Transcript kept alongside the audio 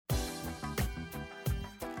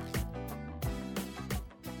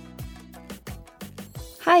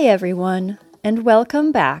Hi everyone, and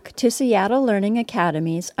welcome back to Seattle Learning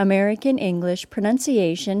Academy's American English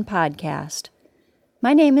Pronunciation Podcast.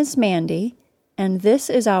 My name is Mandy, and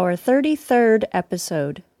this is our 33rd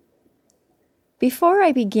episode. Before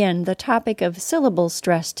I begin the topic of syllable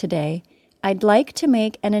stress today, I'd like to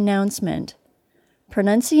make an announcement.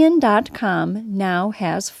 Pronuncian.com now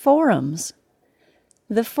has forums.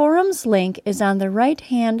 The forums link is on the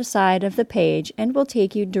right-hand side of the page and will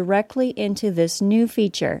take you directly into this new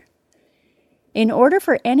feature. In order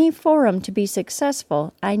for any forum to be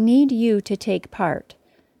successful, I need you to take part.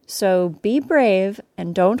 So be brave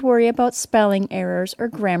and don't worry about spelling errors or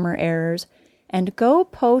grammar errors, and go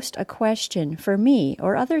post a question for me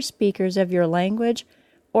or other speakers of your language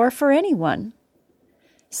or for anyone.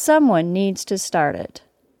 Someone needs to start it.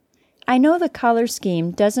 I know the color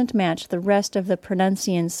scheme doesn't match the rest of the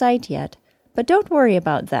Pronuncian site yet, but don't worry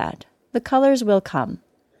about that. The colors will come.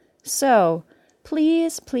 So,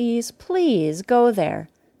 please go there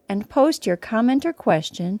and post your comment or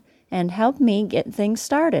question and help me get things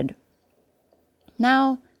started.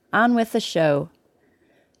 Now, on with the show.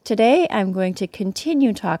 Today, I'm going to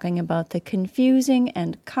continue talking about the confusing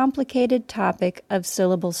and complicated topic of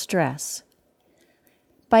syllable stress.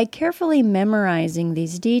 By carefully memorizing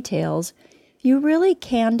these details, you really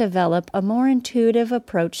can develop a more intuitive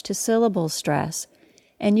approach to syllable stress,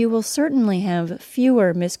 and you will certainly have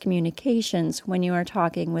fewer miscommunications when you are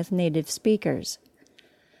talking with native speakers.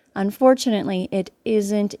 Unfortunately, it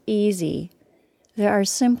isn't easy. There are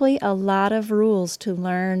simply a lot of rules to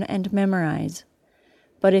learn and memorize.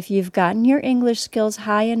 But if you've gotten your English skills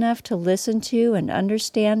high enough to listen to and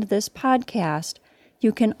understand this podcast,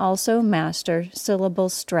 you can also master syllable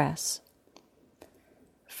stress.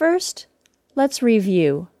 First, let's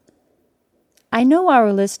review. I know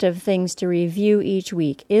our list of things to review each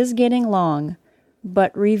week is getting long,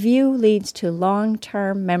 but review leads to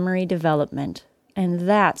long-term memory development, and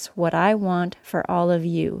that's what I want for all of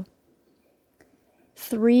you.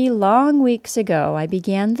 3 long weeks ago, I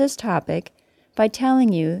began this topic by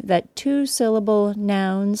telling you that 2-syllable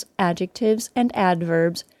nouns, adjectives, and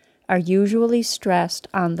adverbs are usually stressed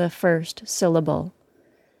on the first syllable.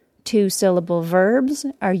 2-syllable verbs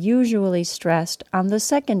are usually stressed on the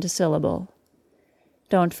second syllable.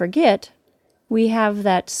 Don't forget, we have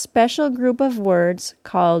that special group of words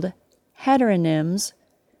called heteronyms,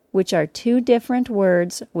 which are 2 different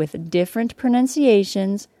words with different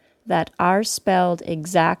pronunciations that are spelled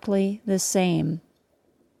exactly the same.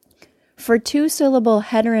 For 2-syllable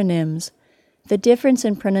heteronyms, the difference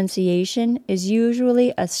in pronunciation is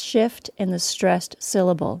usually a shift in the stressed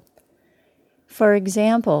syllable. For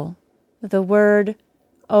example, the word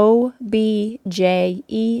object.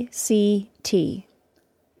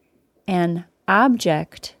 An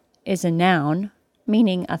object is a noun,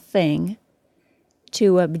 meaning a thing.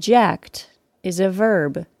 To object is a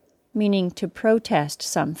verb, meaning to protest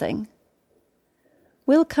something.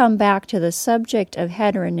 We'll come back to the subject of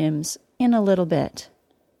heteronyms in a little bit.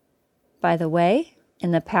 By the way,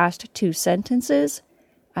 in the past 2 sentences,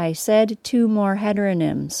 I said 2 more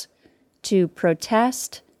heteronyms, to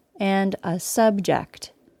protest and a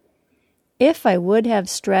subject. If I would have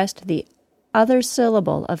stressed the other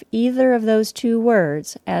syllable of either of those 2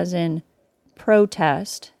 words, as in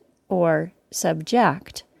protest or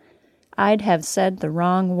subject, I'd have said the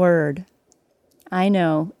wrong word. I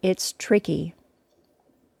know, it's tricky.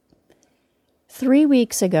 3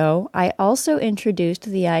 weeks ago, I also introduced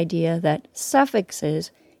the idea that suffixes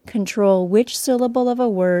control which syllable of a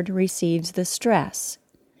word receives the stress.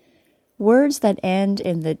 Words that end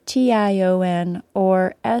in the tion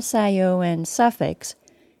or sion suffix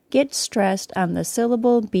get stressed on the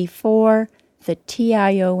syllable before the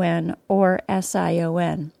tion or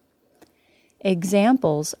sion.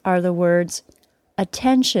 Examples are the words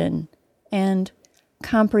attention and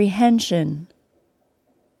comprehension.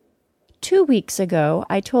 2 weeks ago,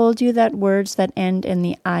 I told you that words that end in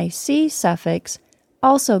the ic suffix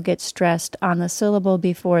also get stressed on the syllable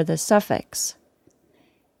before the suffix.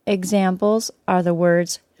 Examples are the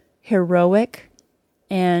words heroic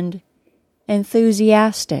and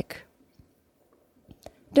enthusiastic.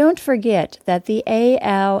 Don't forget that the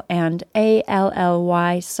al and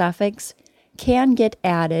allly suffix can get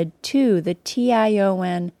added to the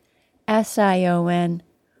tion, sion,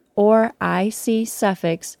 or ic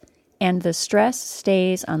suffix, and the stress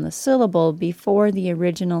stays on the syllable before the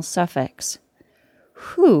original suffix.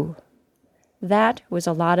 Whew! That was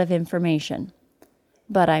a lot of information.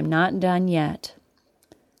 But I'm not done yet.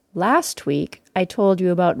 Last week, I told you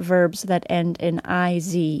about verbs that end in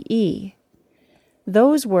ize.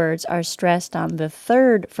 Those words are stressed on the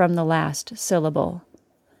third from the last syllable.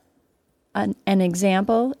 An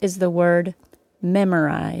example is the word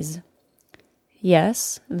memorize.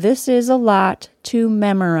 Yes, this is a lot to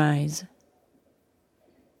memorize.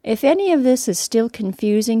 If any of this is still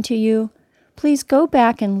confusing to you, please go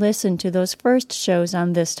back and listen to those first shows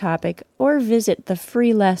on this topic or visit the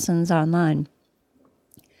free lessons online.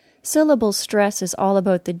 Syllable stress is all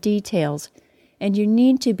about the details, and you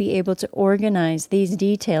need to be able to organize these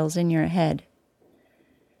details in your head.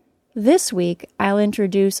 This week, I'll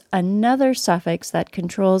introduce another suffix that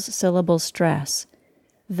controls syllable stress,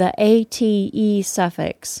 the ate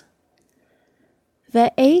suffix.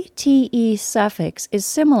 The ate suffix is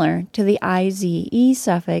similar to the ize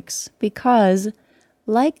suffix because,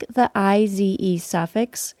 like the ize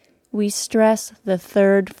suffix, we stress the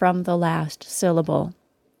third from the last syllable.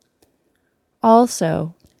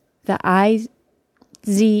 Also, the ize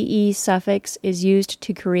suffix is used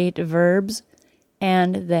to create verbs,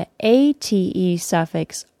 and the ate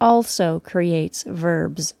suffix also creates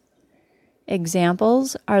verbs.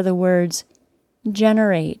 Examples are the words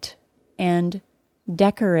generate and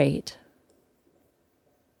decorate.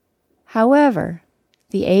 However,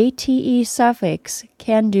 the ate suffix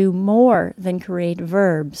can do more than create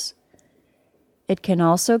verbs. It can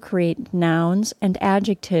also create nouns and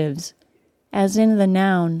adjectives, as in the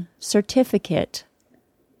noun certificate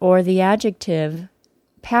or the adjective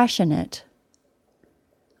passionate.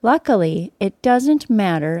 Luckily, it doesn't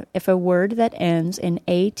matter if a word that ends in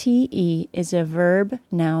ate is a verb,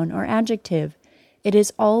 noun, or adjective. It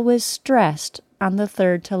is always stressed on the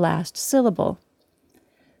third to last syllable.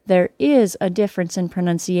 There is a difference in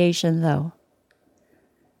pronunciation, though.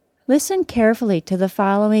 Listen carefully to the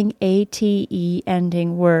following ate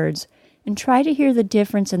ending words and try to hear the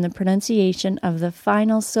difference in the pronunciation of the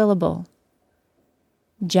final syllable.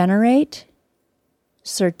 Generate,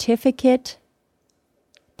 certificate,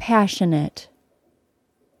 passionate.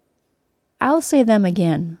 I'll say them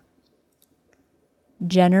again.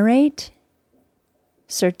 Generate,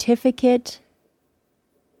 certificate,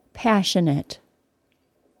 passionate.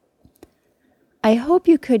 I hope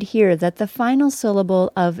you could hear that the final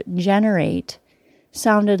syllable of generate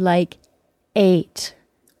sounded like ate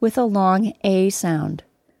with a long A sound,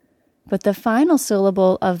 but the final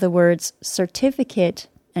syllable of the words certificate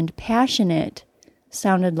and passionate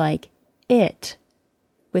sounded like it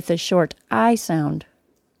with a short I sound.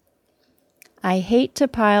 I hate to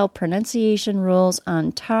pile pronunciation rules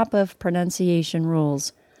on top of pronunciation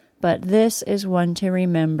rules, but this is one to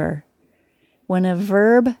remember. When a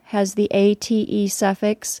verb has the ate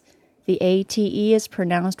suffix, the ate is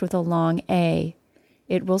pronounced with a long A.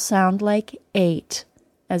 It will sound like ate,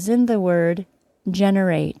 as in the word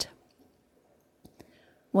generate.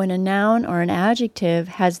 When a noun or an adjective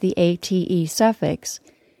has the ate suffix,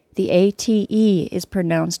 the ate is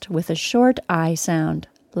pronounced with a short I sound,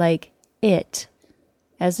 like it,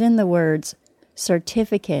 as in the words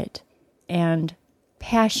certificate and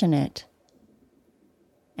passionate.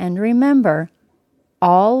 And remember,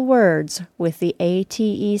 all words with the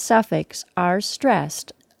ate suffix are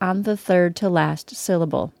stressed on the third to last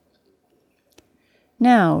syllable.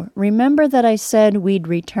 Now, remember that I said we'd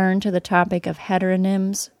return to the topic of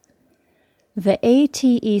heteronyms? The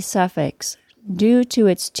ate suffix, due to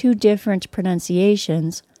its two different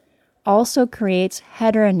pronunciations, also creates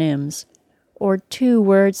heteronyms, or two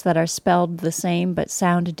words that are spelled the same but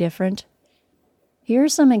sound different. Here are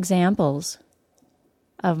some examples.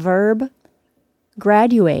 A verb,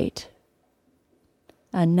 graduate.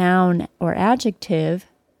 A noun or adjective,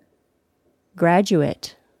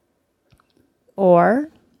 graduate. Or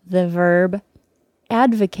the verb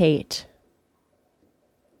advocate.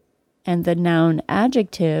 And the noun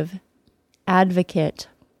adjective, advocate.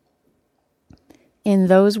 In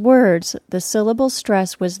those words, the syllable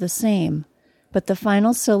stress was the same, but the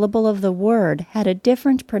final syllable of the word had a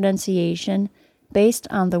different pronunciation based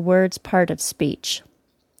on the word's part of speech.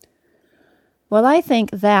 Well, I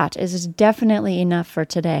think that is definitely enough for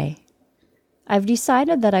today. I've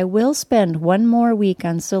decided that I will spend one more week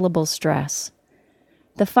on syllable stress.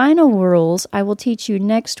 The final rules I will teach you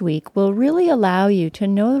next week will really allow you to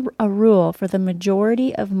know a rule for the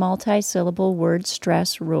majority of multi-syllable word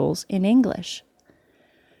stress rules in English.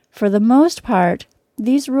 For the most part,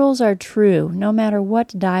 these rules are true no matter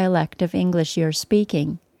what dialect of English you're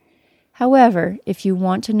speaking. However, if you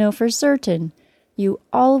want to know for certain, you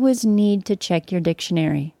always need to check your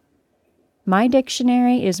dictionary. My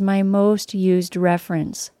dictionary is my most used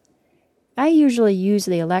reference. I usually use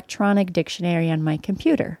the electronic dictionary on my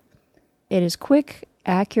computer. It is quick,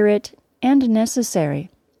 accurate, and necessary.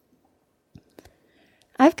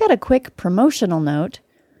 I've got a quick promotional note.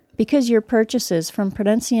 because your purchases from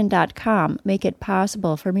Pronuncian.com make it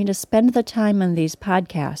possible for me to spend the time on these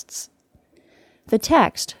podcasts. The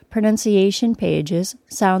text, pronunciation pages,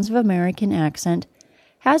 sounds of American accent,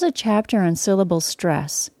 has a chapter on syllable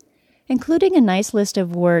stress, including a nice list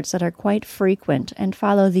of words that are quite frequent and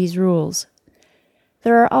follow these rules.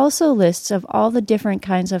 There are also lists of all the different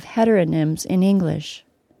kinds of heteronyms in English.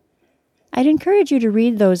 I'd encourage you to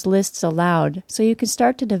read those lists aloud so you can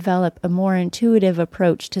start to develop a more intuitive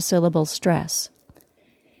approach to syllable stress.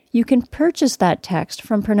 You can purchase that text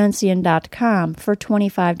from Pronuncian.com for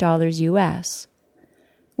 $25 US.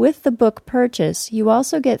 With the book purchase, you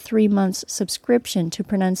also get 3 months subscription to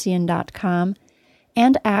Pronuncian.com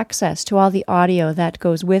and access to all the audio that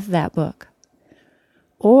goes with that book.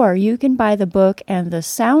 Or you can buy the book and the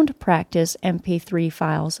Sound Practice MP3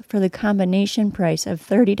 files for the combination price of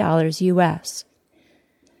 $30 US.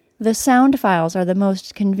 The sound files are the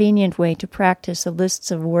most convenient way to practice the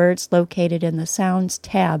lists of words located in the Sounds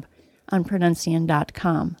tab on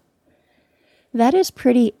Pronuncian.com. That is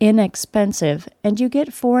pretty inexpensive, and you get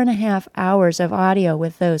 4.5 hours of audio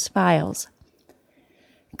with those files.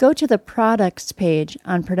 Go to the Products page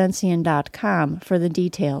on Pronuncian.com for the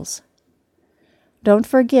details. Don't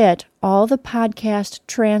forget, all the podcast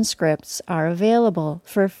transcripts are available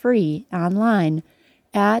for free online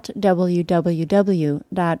at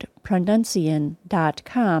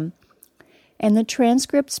www.pronuncian.com, and the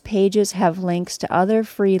transcripts pages have links to other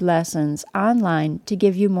free lessons online to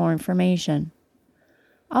give you more information.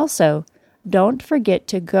 Also, don't forget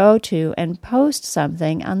to go to and post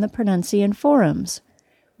something on the Pronuncian forums.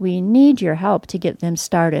 We need your help to get them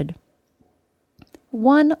started.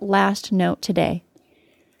 One last note today.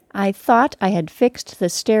 I thought I had fixed the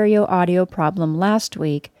stereo audio problem last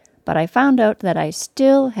week, but I found out that I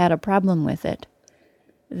still had a problem with it.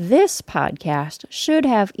 This podcast should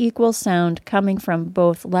have equal sound coming from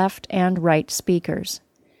both left and right speakers.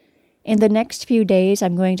 In the next few days,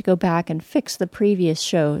 I'm going to go back and fix the previous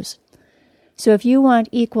shows. So if you want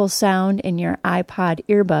equal sound in your iPod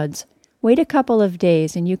earbuds, wait a couple of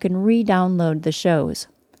days and you can re-download the shows.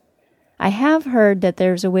 I have heard that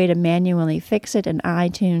there's a way to manually fix it in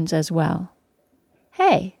iTunes as well.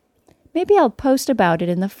 Hey, maybe I'll post about it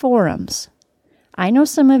in the forums. I know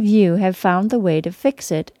some of you have found the way to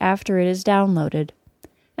fix it after it is downloaded,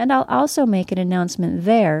 and I'll also make an announcement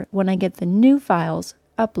there when I get the new files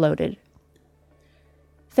uploaded.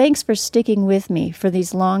 Thanks for sticking with me for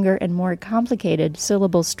these longer and more complicated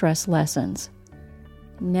syllable stress lessons.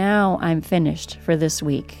 Now I'm finished for this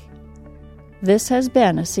week. This has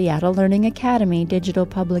been a Seattle Learning Academy digital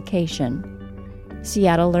publication.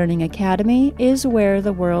 Seattle Learning Academy is where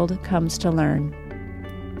the world comes to learn.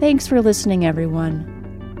 Thanks for listening,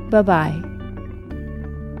 everyone. Bye-bye.